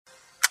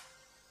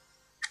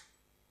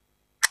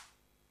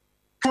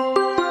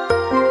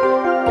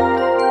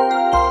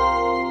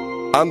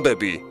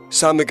ამბები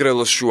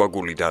სამეგრელოს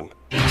შუაგულიდან.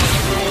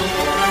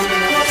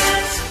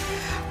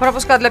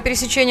 Пропуска для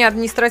пересечения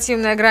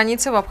административной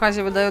границы в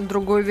Абхазии выдает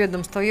другое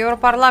ведомство.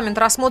 Европарламент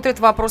рассмотрит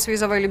вопрос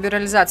визовой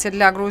либерализации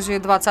для Грузии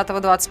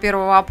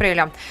 20-21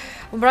 апреля.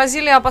 В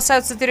Бразилии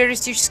опасаются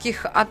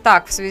террористических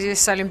атак в связи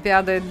с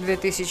Олимпиадой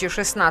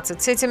 2016.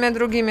 С этими и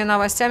другими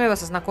новостями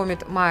вас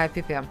ознакомит Майя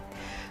Пипия.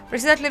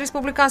 Председатель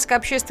республиканской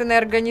общественной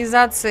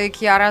организации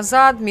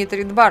 «Кьяраза»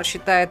 Дмитрий Дбар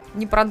считает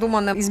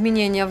непродуманным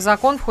изменения в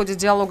закон в ходе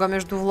диалога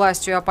между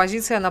властью и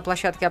оппозицией на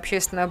площадке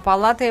Общественной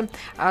палаты.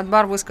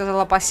 Дбар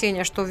высказал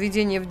опасения, что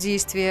введение в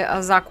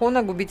действие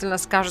закона губительно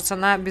скажется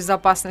на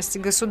безопасности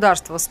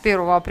государства. С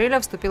 1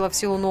 апреля вступила в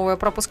силу новая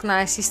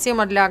пропускная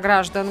система для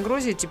граждан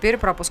Грузии. Теперь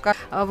пропуска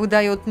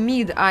выдает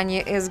МИД, а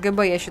не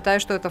СГБ. Я считаю,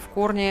 что это в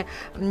корне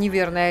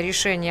неверное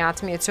решение,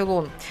 отметил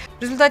он.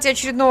 В результате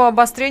очередного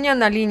обострения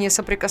на линии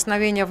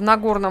соприкосновения в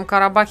Нагорном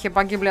Карабахе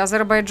погибли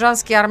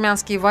азербайджанские и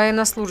армянские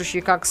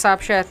военнослужащие. Как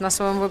сообщает на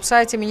своем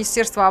веб-сайте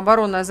Министерство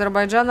обороны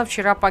Азербайджана,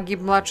 вчера погиб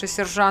младший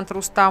сержант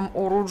Рустам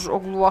Орудж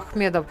Оглу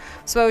Ахмедов.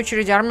 В свою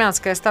очередь,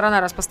 армянская сторона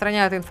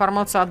распространяет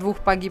информацию о 2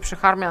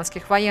 погибших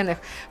армянских военных.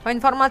 По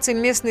информации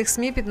местных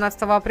СМИ,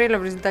 15 апреля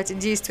в результате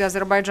действий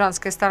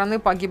азербайджанской стороны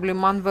погибли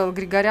Манвел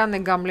Григорян и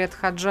Гамлет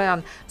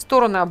Хаджаян.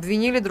 Стороны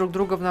обвинили друг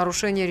друга в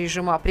нарушении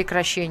режима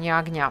прекращения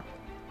огня.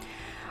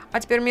 А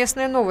теперь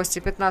местные новости.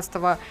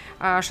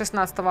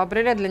 15-16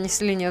 апреля для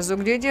населения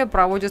Зугдиди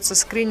проводится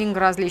скрининг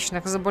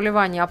различных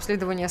заболеваний.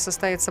 Обследование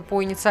состоится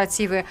по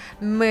инициативе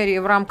мэрии.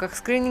 В рамках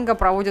скрининга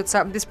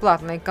проводятся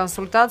бесплатные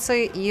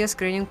консультации, и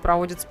скрининг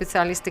проводят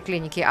специалисты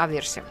клиники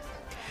 «Аверси».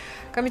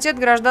 Комитет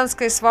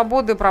гражданской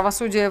свободы,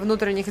 правосудия и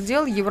внутренних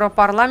дел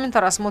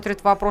Европарламента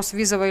рассмотрит вопрос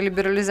визовой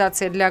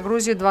либерализации для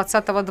Грузии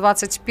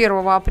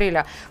 20-21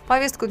 апреля. В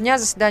повестку дня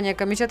заседания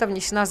комитета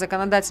внесена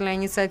законодательная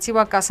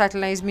инициатива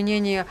касательно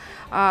изменения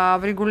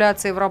в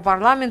регуляции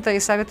Европарламента и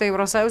Совета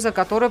Евросоюза,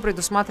 которая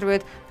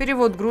предусматривает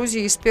перевод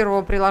Грузии из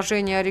первого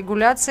приложения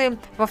регуляции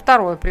во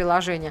второе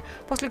приложение.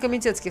 После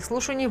комитетских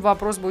слушаний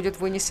вопрос будет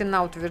вынесен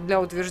для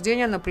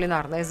утверждения на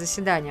пленарное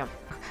заседание.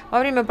 Во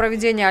время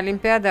проведения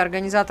Олимпиады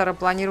организаторы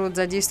планируют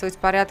задействовать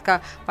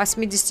порядка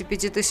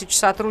 85 тысяч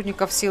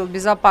сотрудников сил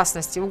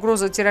безопасности.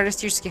 Угроза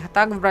террористических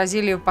атак в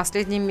Бразилии в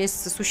последние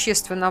месяцы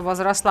существенно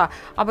возросла.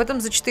 Об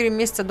этом за 4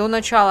 месяца до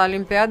начала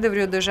Олимпиады в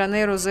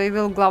Рио-де-Жанейро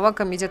заявил глава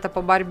Комитета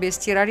по борьбе с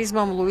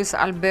терроризмом Луис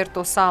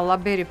Альберто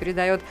Салабери.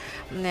 Передает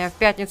в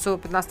пятницу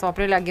 15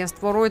 апреля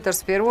агентству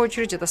Reuters. В первую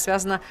очередь это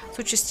связано с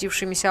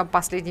участившимися в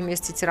последние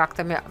месяцы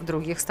терактами в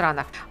других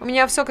странах. У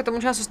меня все к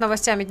этому часу с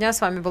новостями дня. С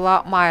вами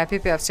была Майя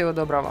Пипия. Всего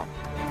доброго.